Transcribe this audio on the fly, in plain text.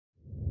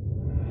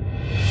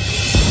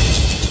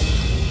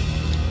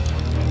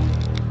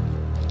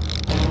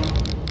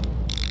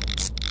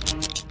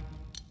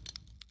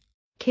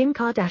Kim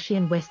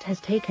Kardashian West has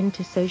taken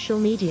to social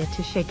media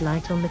to shed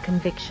light on the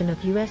conviction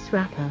of US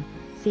rapper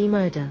C.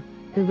 Murder,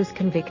 who was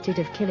convicted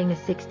of killing a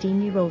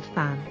 16-year-old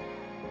fan.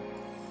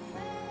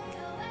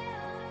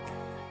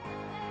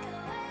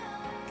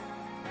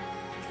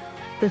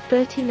 The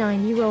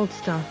 39-year-old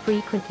star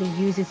frequently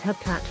uses her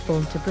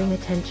platform to bring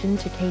attention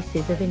to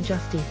cases of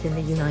injustice in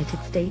the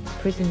United States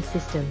prison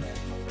system.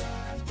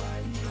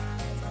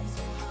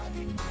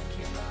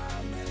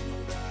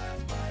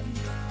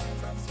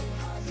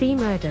 C.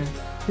 Murder,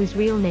 whose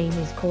real name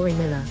is Corey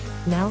Miller,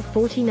 now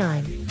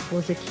 49,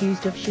 was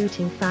accused of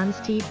shooting fan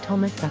Steve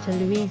Thomas at a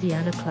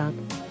Louisiana club.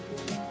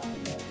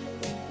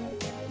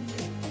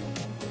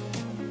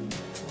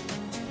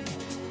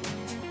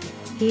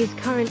 He is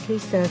currently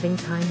serving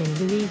time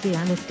in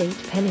Louisiana State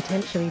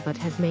Penitentiary but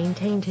has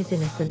maintained his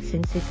innocence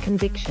since his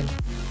conviction.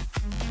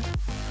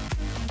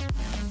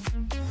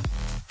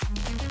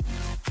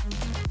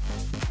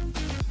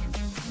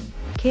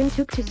 Kim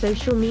took to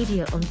social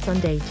media on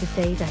Sunday to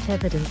say that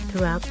evidence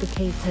throughout the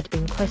case had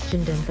been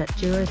questioned and that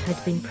jurors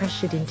had been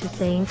pressured into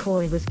saying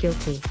Corey was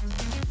guilty.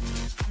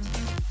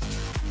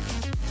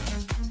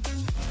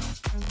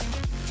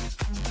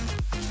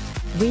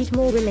 Read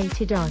more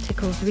related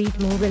articles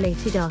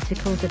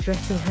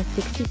addressing her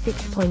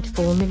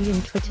 66.4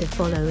 million Twitter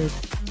followers,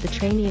 the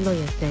trainee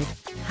lawyer said,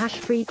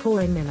 #free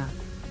Corey Miller.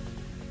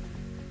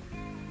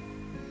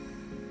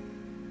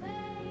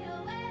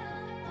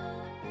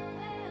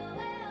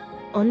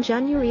 On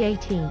January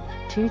 18,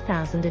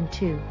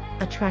 2002,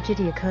 a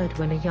tragedy occurred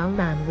when a young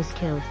man was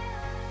killed.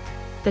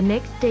 The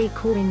next day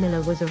Corey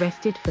Miller was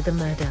arrested for the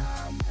murder.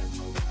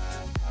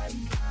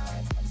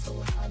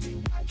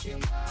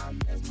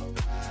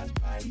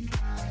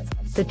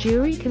 The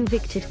jury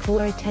convicted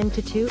Corey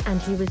 10-2 and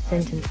he was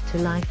sentenced to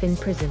life in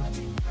prison.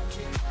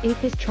 If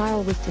his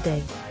trial was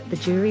today, the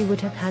jury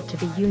would have had to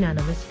be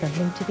unanimous for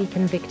him to be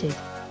convicted.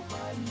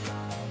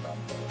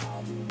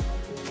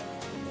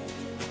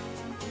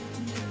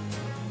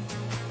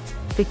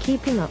 The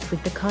keeping up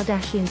with the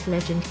Kardashians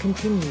legend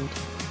continued.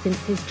 Since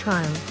his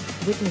trial,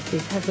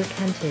 witnesses have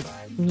recanted,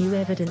 new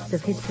evidence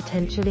of his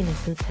potential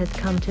innocence has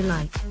come to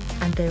light,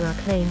 and there are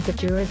claims of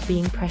jurors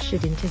being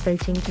pressured into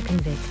voting to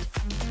convict.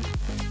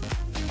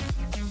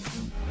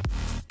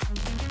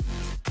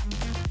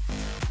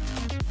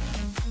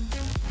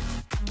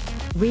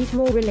 Read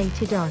more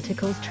related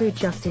articles. True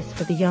justice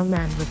for the young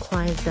man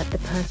requires that the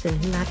person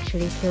who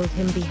actually killed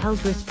him be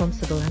held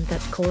responsible and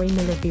that Corey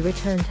Miller be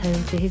returned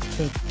home to his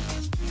kids.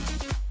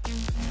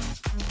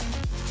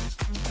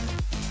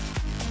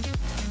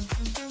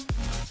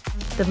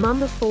 The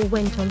mum of four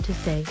went on to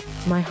say,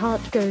 "My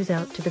heart goes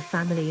out to the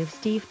family of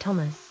Steve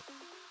Thomas.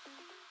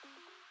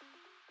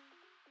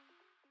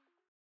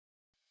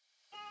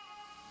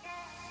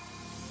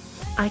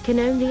 I can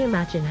only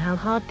imagine how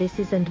hard this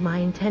is, and my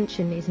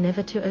intention is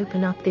never to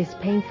open up this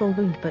painful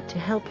wound but to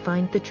help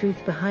find the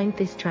truth behind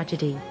this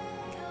tragedy."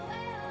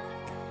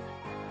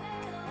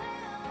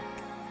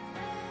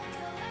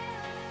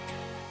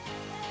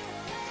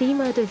 C.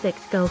 Murder's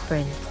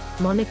ex-girlfriend,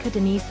 Monica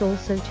Denise,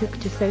 also took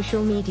to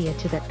social media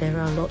to that there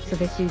are lots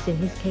of issues in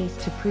his case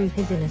to prove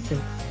his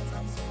innocence.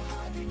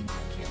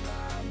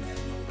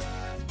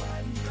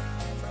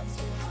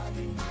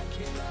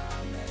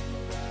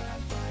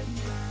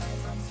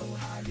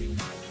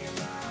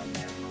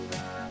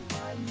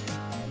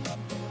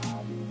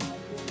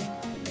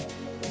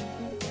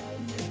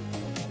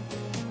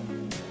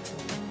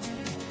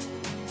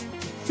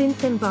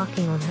 Since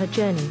embarking on her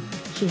journey,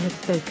 she has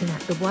spoken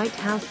at the White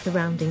House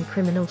surrounding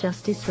criminal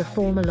justice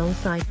reform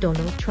alongside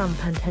Donald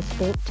Trump and has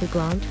fought to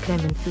grant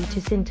clemency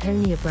to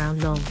Centonia Brown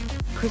Long,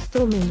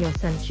 Crystal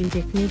Munoz and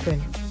Judith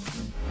Negron.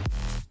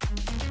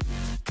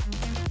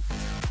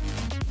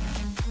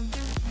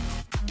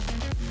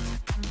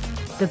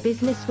 The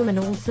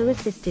businesswoman also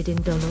assisted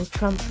in Donald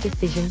Trump's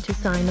decision to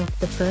sign off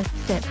the First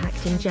Step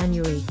Act in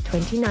January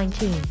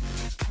 2019.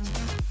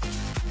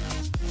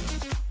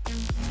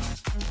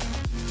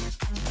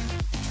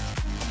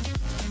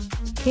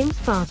 Kim's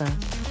father,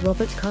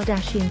 Robert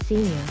Kardashian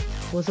Sr.,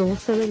 was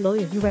also a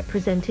lawyer who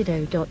represented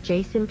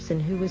O.J. Simpson,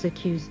 who was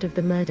accused of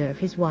the murder of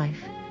his wife,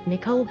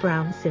 Nicole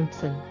Brown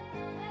Simpson.